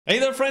Hey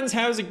there friends,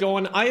 how's it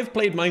going? I have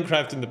played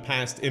Minecraft in the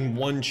past in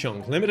one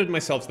chunk, limited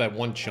myself to that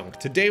one chunk.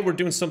 Today we're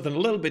doing something a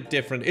little bit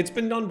different. It's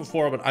been done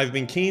before, but I've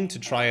been keen to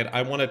try it.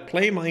 I want to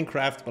play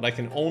Minecraft, but I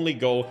can only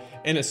go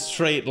in a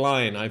straight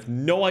line. I have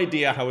no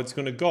idea how it's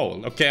going to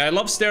go. Okay, I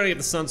love staring at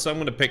the sun, so I'm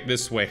going to pick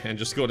this way and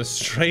just go in a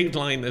straight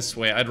line this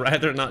way. I'd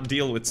rather not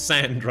deal with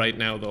sand right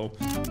now, though.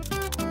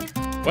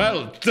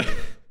 Well...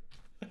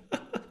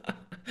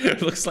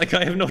 It looks like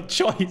I have no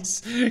choice.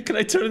 Can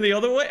I turn the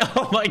other way?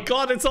 Oh my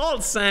god, it's all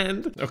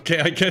sand. Okay,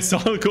 I guess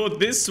I'll go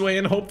this way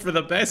and hope for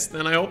the best,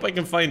 and I hope I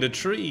can find a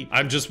tree.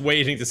 I'm just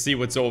waiting to see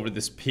what's over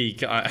this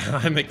peak.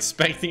 I'm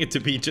expecting it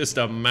to be just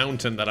a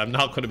mountain that I'm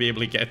not going to be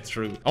able to get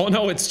through. Oh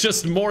no, it's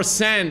just more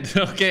sand.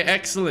 Okay,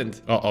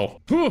 excellent.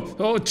 Uh-oh.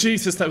 Oh,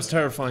 Jesus, that was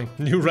terrifying.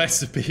 New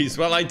recipes.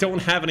 Well, I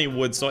don't have any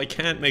wood, so I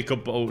can't make a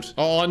boat.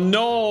 Oh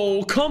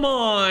no, come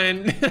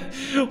on.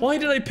 Why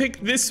did I pick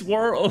this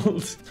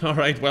world? All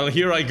right, well,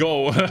 here I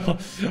go.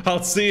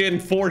 I'll see you in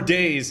 4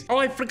 days. Oh,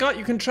 I forgot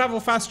you can travel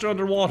faster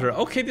underwater.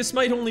 Okay, this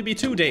might only be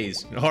 2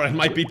 days. Or it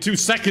might be 2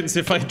 seconds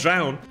if I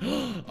drown.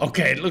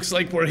 Okay, it looks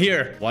like we're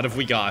here. What have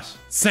we got?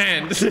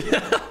 Sand.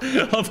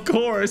 Of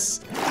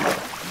course.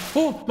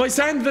 Oh, my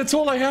sand, that's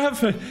all I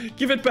have.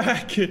 Give it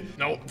back.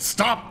 No,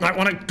 stop. I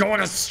want to go in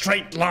a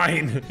straight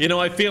line. You know,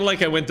 I feel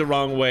like I went the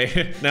wrong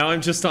way. Now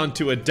I'm just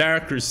onto a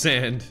darker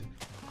sand.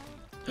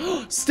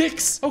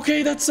 Sticks!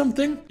 Okay, that's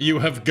something. You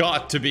have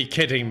got to be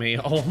kidding me.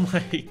 Oh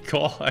my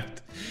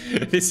god.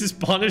 This is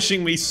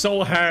punishing me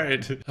so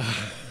hard.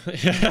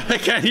 I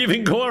can't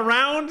even go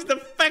around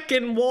the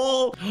feckin'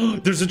 wall.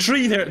 There's a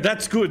tree there.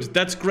 That's good.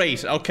 That's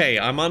great. Okay,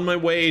 I'm on my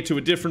way to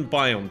a different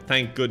biome.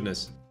 Thank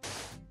goodness.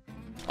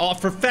 Oh,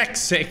 for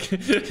feck's sake.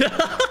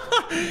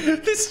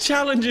 This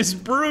challenge is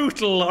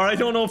brutal, or I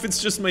don't know if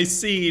it's just my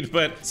seed,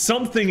 but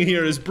something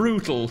here is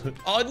brutal.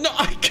 Oh no,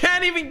 I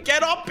can't even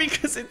get up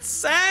because it's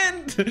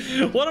sand.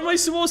 What am I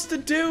supposed to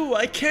do?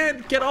 I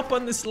can't get up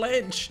on this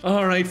ledge.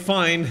 All right,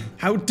 fine.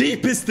 How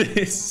deep is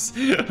this?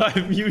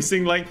 I'm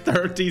using like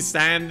 30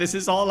 sand. This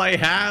is all I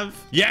have.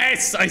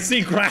 Yes, I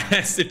see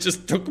grass. It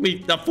just took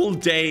me a full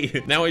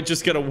day. Now I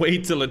just gotta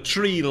wait till a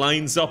tree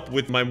lines up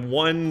with my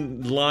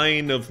one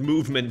line of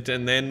movement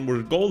and then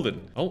we're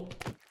golden.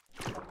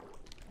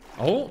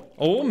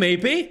 Oh,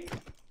 maybe.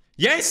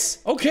 Yes,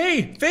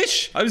 okay,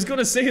 fish. I was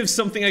gonna say if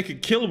something I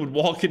could kill would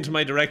walk into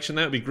my direction,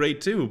 that would be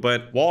great too,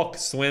 but walk,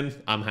 swim,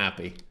 I'm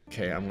happy.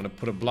 Okay, I'm gonna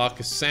put a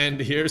block of sand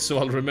here so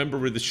I'll remember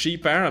where the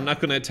sheep are. I'm not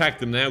gonna attack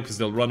them now because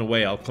they'll run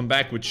away. I'll come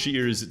back with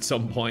shears at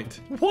some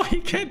point. Why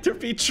can't there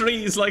be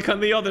trees like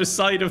on the other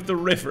side of the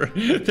river?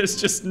 There's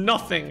just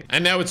nothing.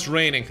 And now it's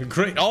raining.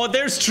 Great. Oh,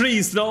 there's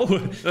trees though.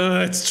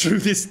 It's through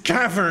this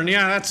cavern.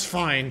 Yeah, that's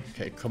fine.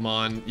 Okay, come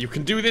on. You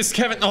can do this,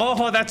 Kevin.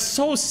 Oh, that's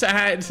so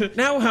sad.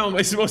 Now how am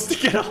I supposed to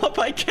get up?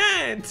 I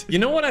can't. You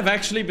know what I've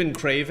actually been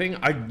craving?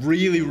 I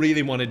really,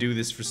 really want to do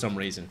this for some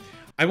reason.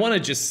 I want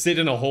to just sit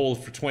in a hole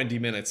for 20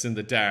 minutes in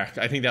the dark.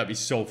 I think that'd be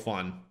so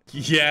fun.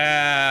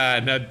 Yeah,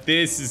 now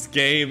this is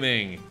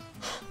gaming.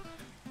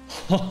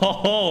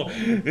 Oh,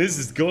 this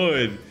is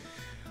good.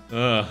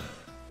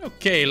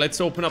 Okay,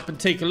 let's open up and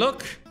take a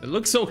look. It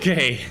looks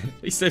okay.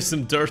 At least there's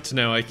some dirt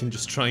now. I can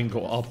just try and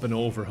go up and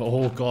over.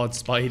 Oh god,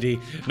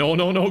 Spidey. No,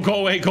 no, no, go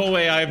away, go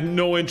away. I have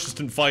no interest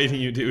in fighting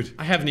you, dude.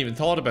 I haven't even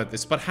thought about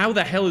this, but how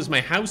the hell is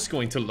my house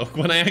going to look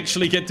when I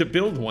actually get to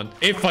build one?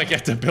 If I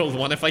get to build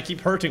one. If I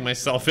keep hurting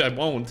myself, I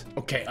won't.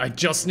 Okay, I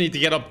just need to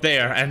get up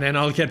there and then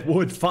I'll get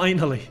wood,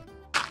 finally.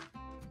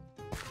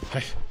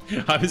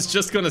 I was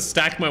just gonna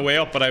stack my way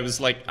up, but I was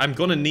like, I'm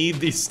gonna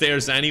need these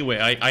stairs anyway.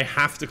 I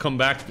have to come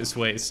back this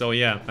way, so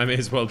yeah, I may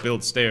as well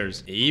build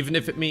stairs. Even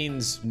if it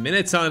means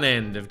minutes on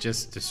end of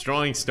just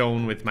destroying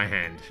stone with my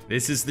hand.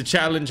 This is the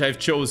challenge I've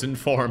chosen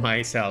for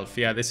myself.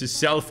 Yeah, this is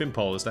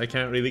self-imposed. I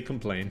can't really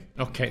complain.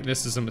 Okay,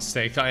 this is a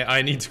mistake.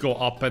 I need to go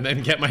up and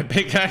then get my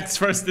pickaxe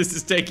first. This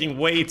is taking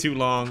way too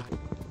long.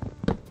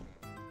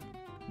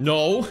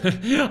 No,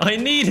 I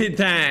needed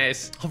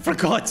that. Oh, for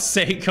God's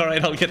sake. All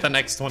right, I'll get the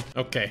next one.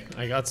 Okay,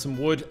 I got some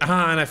wood.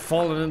 And I've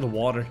fallen in the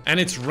water. And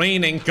it's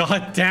raining.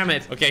 God damn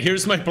it. Okay,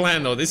 here's my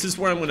plan, though. This is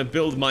where I'm going to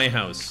build my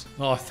house.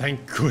 Oh,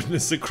 thank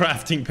goodness, a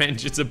crafting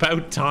bench. It's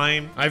about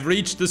time. I've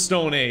reached the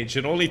Stone Age.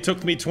 It only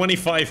took me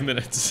 25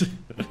 minutes.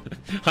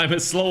 I'm a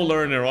slow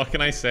learner, what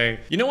can I say?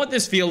 You know what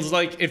this feels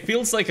like? It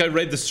feels like I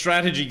read the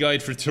strategy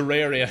guide for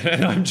Terraria,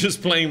 and I'm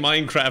just playing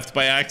Minecraft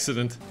by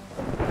accident.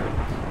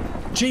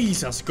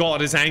 Jesus,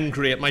 God is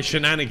angry at my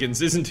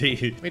shenanigans, isn't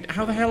he? Wait,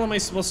 how the hell am I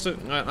supposed to...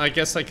 I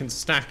guess I can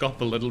stack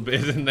up a little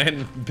bit and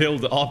then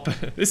build up.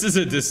 This is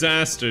a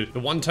disaster. The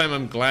one time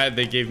I'm glad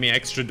they gave me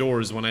extra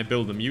doors when I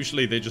build them.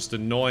 Usually they just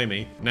annoy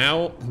me.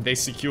 Now, they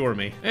secure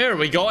me. There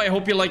we go. I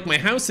hope you like my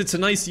house. It's a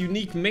nice,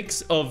 unique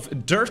mix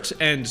of dirt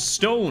and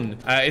stone.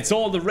 It's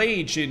all the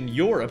rage in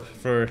Europe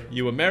for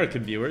you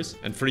American viewers.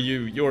 And for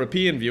you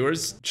European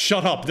viewers,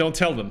 shut up, don't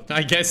tell them.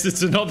 I guess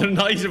it's another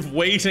night of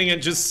waiting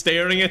and just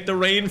staring at the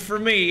rain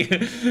for me.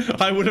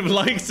 I would have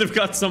liked to have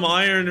got some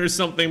iron or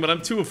something, but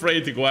I'm too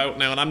afraid to go out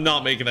now, and I'm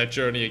not making that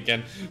journey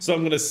again. So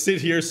I'm gonna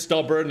sit here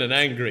stubborn and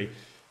angry.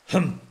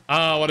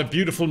 Ah, what a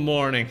beautiful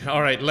morning.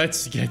 All right,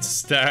 let's get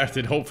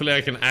started. Hopefully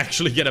I can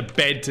actually get a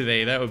bed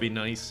today. That would be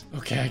nice.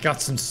 Okay, I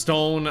got some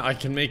stone. I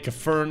can make a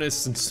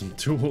furnace and some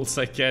tools,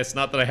 I guess.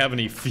 Not that I have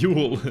any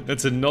fuel.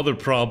 That's another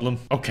problem.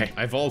 Okay,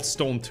 I have all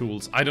stone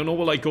tools. I don't know,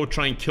 will I go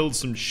try and kill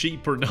some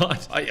sheep or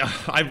not?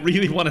 I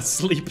really want to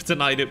sleep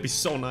tonight. It'd be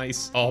so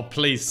nice. Oh,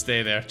 please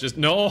stay there. Just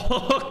no,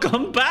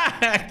 come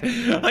back.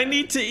 I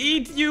need to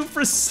eat you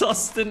for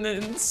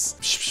sustenance.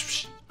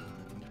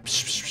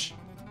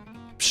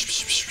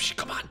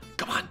 Come on,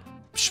 come on.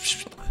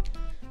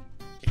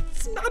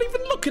 It's not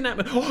even looking at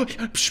me. Oh,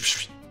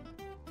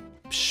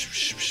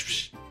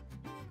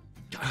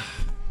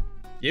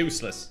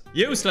 useless.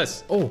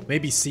 Useless. Oh,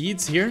 maybe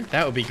seeds here.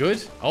 That would be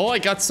good. Oh, I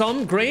got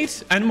some.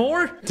 Great. And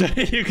more.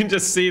 You can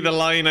just see the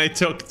line I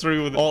took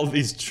through all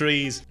these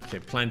trees. Okay,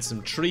 plant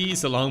some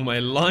trees along my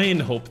line.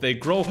 Hope they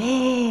grow.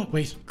 Oh,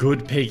 wait.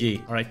 Good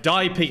piggy. All right,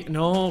 die piggy.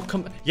 No,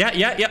 come.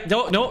 Yeah.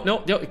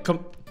 No.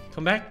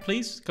 Come back,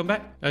 please. Come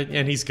back.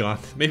 And he's gone.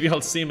 Maybe I'll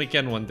see him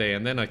again one day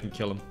and then I can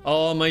kill him.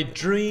 Oh, my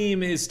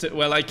dream is to...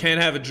 Well, I can't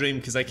have a dream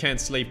because I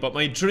can't sleep. But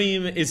my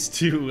dream is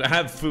to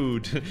have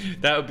food.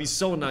 That would be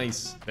so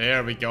nice.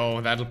 There we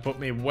go. That'll put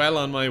me well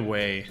on my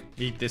way.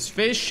 Eat this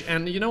fish.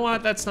 And you know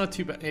what? That's not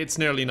too bad. It's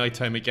nearly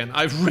nighttime again.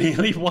 I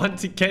really want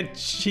to get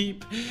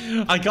sheep.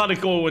 I gotta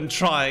go and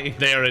try.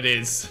 There it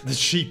is. The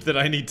sheep that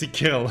I need to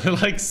kill.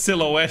 Like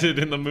silhouetted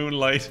in the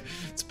moonlight.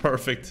 It's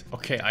perfect.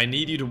 Okay, I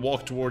need you to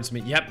walk towards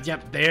me.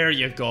 Yep. There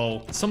you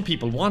go. Some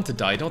people want to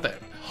die, don't they?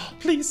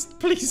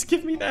 Please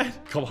give me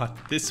that. Come on,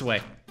 this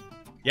way.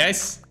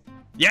 Yes.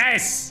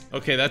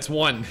 Okay, that's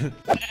one.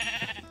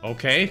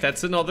 Okay,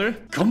 that's another.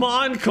 Come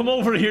on, come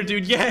over here,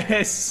 dude.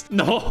 Yes.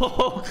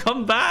 No,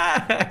 come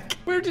back.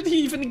 Where did he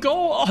even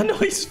go? Oh, no,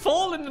 he's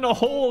fallen in a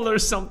hole or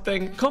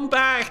something. Come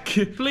back.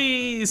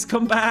 Please,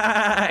 come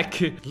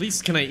back. At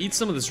least, can I eat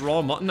some of this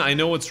raw mutton? I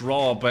know it's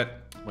raw, but...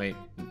 Wait,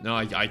 no,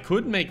 I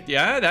could make...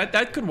 Yeah,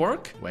 that could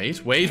work.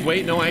 Wait,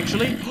 no,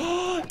 actually...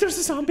 There's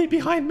a zombie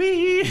behind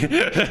me.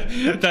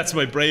 That's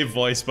my brave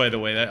voice, by the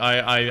way.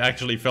 I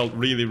actually felt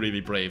really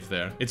brave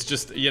there. It's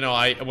just, you know,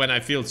 when I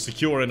feel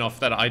secure enough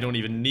that I don't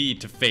even need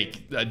to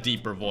fake a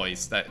deeper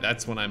voice.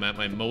 That's when I'm at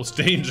my most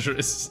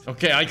dangerous.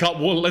 Okay, I got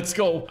wool. Let's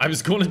go. I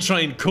was going to try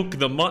and cook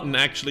the mutton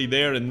actually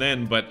there and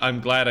then, but I'm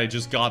glad I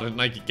just got it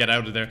and I could get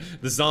out of there.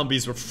 The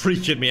zombies were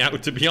freaking me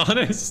out, to be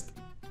honest.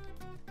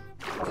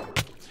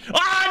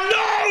 Ah,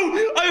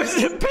 no! I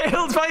was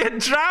impaled by a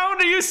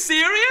drown. Are you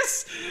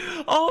serious?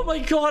 Oh my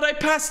god, I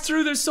passed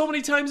through there so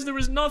many times and there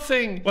was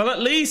nothing. Well, at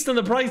least on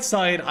the bright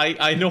side,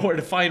 I know where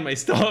to find my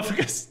stuff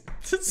because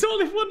it's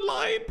only one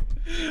line,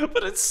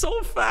 but it's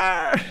so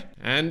far.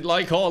 And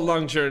like all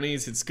long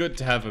journeys, it's good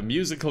to have a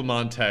musical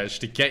montage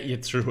to get you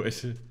through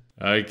it.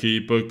 I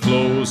keep a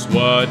close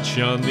watch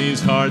on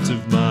these hearts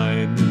of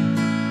mine.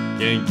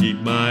 Can't keep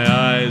my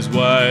eyes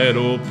wide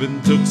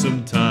open, took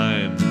some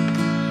time.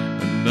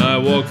 I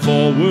walk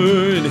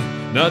forward,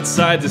 not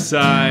side to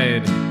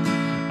side.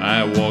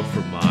 I walk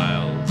for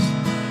miles,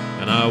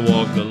 and I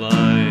walk the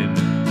line.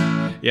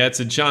 Yeah, it's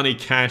a Johnny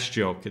Cash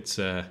joke. It's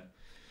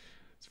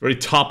very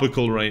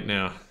topical right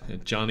now.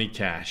 Johnny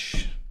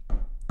Cash.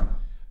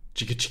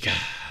 Chicka chicka.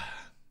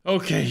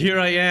 Okay, here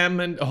I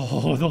am, and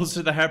oh, those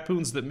are the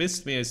harpoons that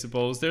missed me, I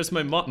suppose. There's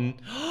my mutton.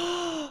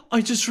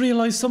 I just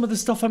realized some of the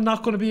stuff I'm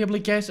not going to be able to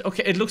get.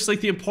 Okay, it looks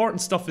like the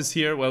important stuff is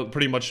here. Well,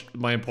 pretty much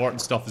my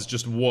important stuff is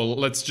just wool.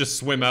 Let's just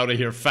swim out of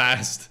here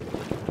fast.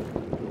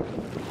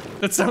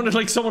 That sounded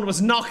like someone was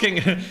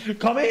knocking.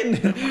 Come in.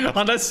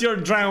 Unless you're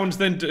drowned,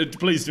 then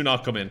please do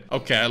not come in.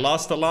 Okay, I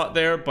lost a lot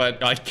there,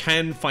 but I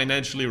can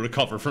financially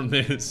recover from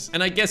this.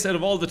 And I guess out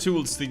of all the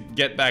tools to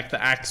get back,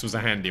 the axe was a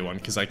handy one,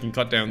 because I can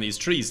cut down these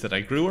trees that I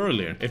grew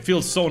earlier. It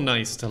feels so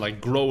nice to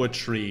like grow a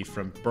tree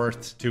from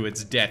birth to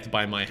its death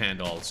by my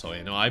hand also.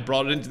 You know, I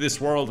brought it into this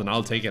world and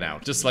I'll take it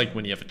out. Just like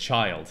when you have a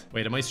child.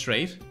 Wait, am I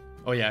straight?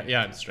 Oh yeah,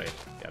 I'm straight.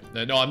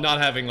 Yeah. No, I'm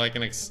not having like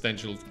an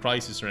existential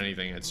crisis or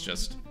anything. It's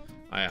just...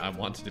 I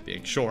wanted to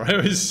make sure I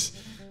was...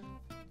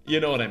 You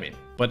know what I mean.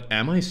 But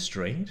am I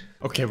straight?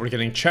 Okay, we're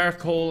getting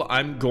charcoal.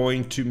 I'm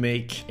going to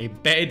make a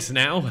bed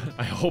now.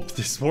 I hope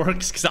this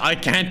works, because I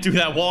can't do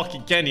that walk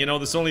again. You know,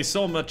 there's only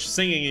so much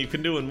singing you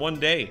can do in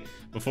one day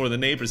before the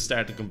neighbors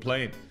start to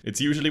complain.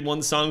 It's usually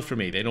one song for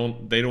me. They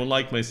don't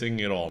like my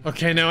singing at all.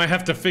 Okay, now I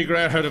have to figure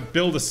out how to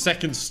build a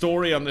second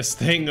story on this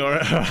thing, or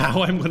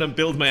how I'm gonna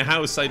build my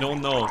house. I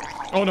don't know.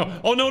 Oh no.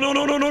 Oh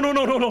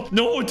no.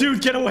 No,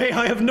 dude, get away.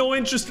 I have no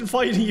interest in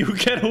fighting you.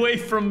 Get away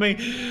from me.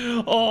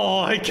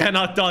 Oh, I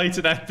cannot die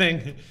to that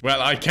thing.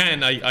 Well, I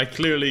can. I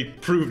clearly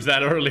proved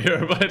that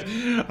earlier, but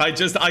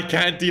I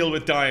can't deal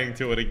with dying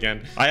to it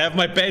again. I have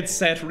my bed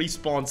set,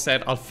 respawn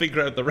set. I'll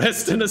figure out the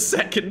rest in a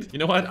second. You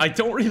know what? I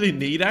don't really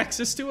need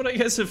access to it. I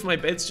guess if my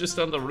bed's just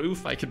on the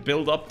roof, I could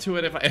build up to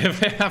it if I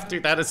have to.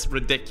 That is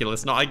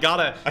ridiculous. No, I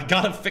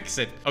gotta fix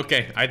it.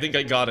 Okay, I think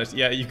I got it.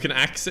 Yeah, you can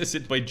access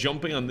it by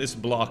jumping on this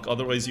block.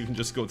 Otherwise, you can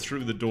just go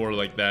through the door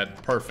like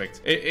that.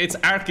 Perfect. It's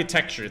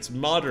architecture. It's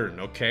modern,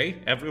 okay?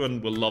 Everyone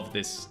will love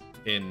this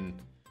in...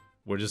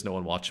 We're just no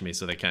one watching me,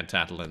 so they can't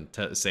tattle and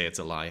say it's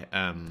a lie.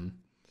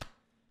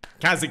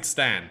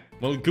 Kazakhstan.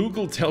 Well,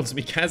 Google tells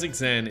me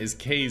Kazakhstan is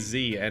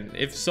KZ, and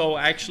if so,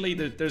 actually,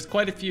 there's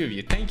quite a few of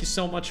you. Thank you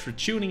so much for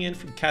tuning in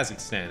from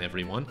Kazakhstan,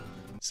 everyone.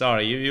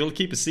 Sorry, you'll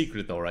keep a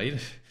secret though, right?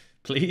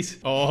 Please?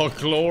 Oh,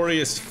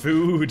 glorious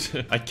food.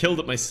 I killed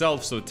it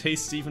myself, so it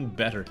tastes even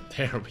better.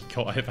 There we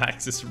go. I have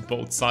access from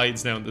both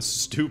sides now in the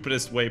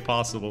stupidest way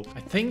possible. I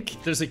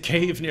think there's a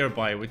cave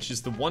nearby, which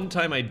is the one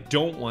time I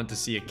don't want to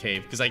see a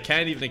cave, because I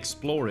can't even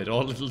explore it.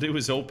 All it'll do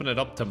is open it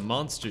up to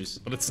monsters.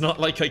 But it's not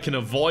like I can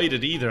avoid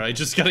it either. I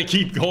just gotta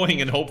keep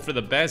going and hope for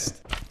the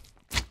best.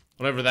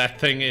 Whatever that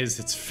thing is,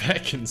 it's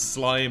feckin'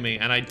 slimy,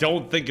 and I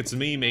don't think it's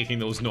me making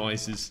those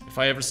noises. If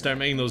I ever start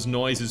making those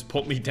noises,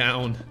 put me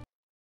down.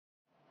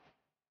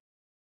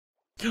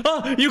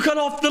 Oh, you cut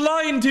off the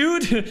line,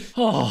 dude!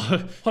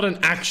 Oh, what an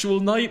actual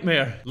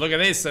nightmare. Look at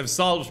this, I've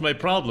solved my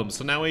problem.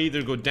 So now I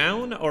either go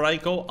down or I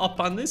go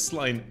up on this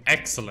line.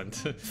 Excellent.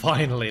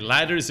 Finally,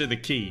 ladders are the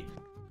key.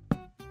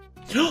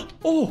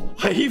 Oh,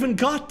 I even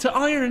got to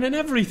iron and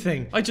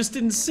everything. I just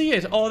didn't see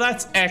it. Oh,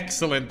 that's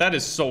excellent. That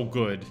is so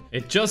good.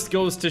 It just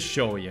goes to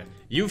show you.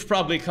 You've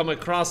probably come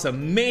across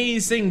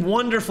amazing,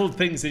 wonderful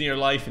things in your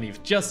life and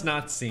you've just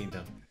not seen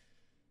them.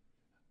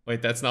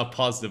 Wait, that's not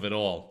positive at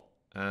all.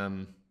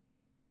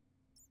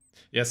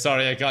 Yeah,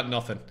 sorry, I got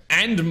nothing.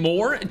 And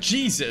more?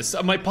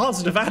 Jesus, my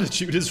positive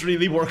attitude is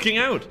really working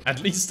out.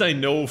 At least I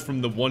know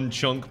from the one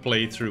chunk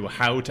playthrough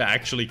how to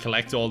actually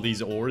collect all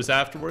these ores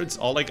afterwards.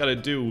 All I gotta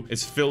do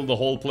is fill the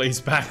whole place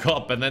back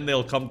up and then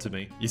they'll come to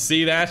me. You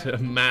see that? A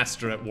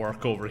master at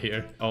work over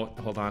here. Oh,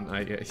 hold on.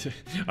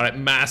 Alright,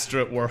 master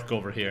at work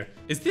over here.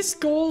 Is this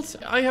gold?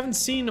 I haven't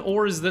seen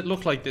ores that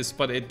look like this,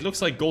 but it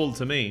looks like gold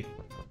to me.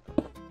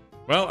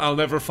 Well, I'll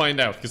never find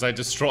out because I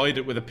destroyed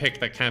it with a pick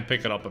that can't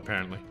pick it up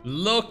apparently.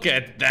 Look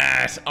at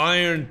that,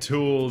 iron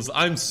tools.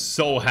 I'm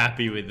so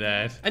happy with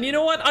that. And you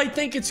know what? I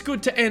think it's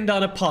good to end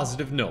on a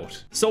positive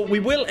note. So we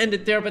will end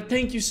it there, but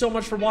thank you so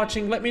much for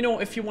watching. Let me know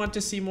if you want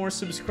to see more.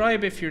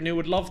 Subscribe if you're new.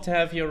 Would love to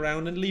have you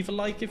around, and leave a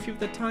like if you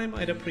have the time.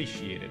 I'd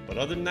appreciate it. But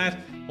other than that,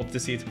 hope to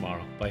see you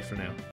tomorrow. Bye for now.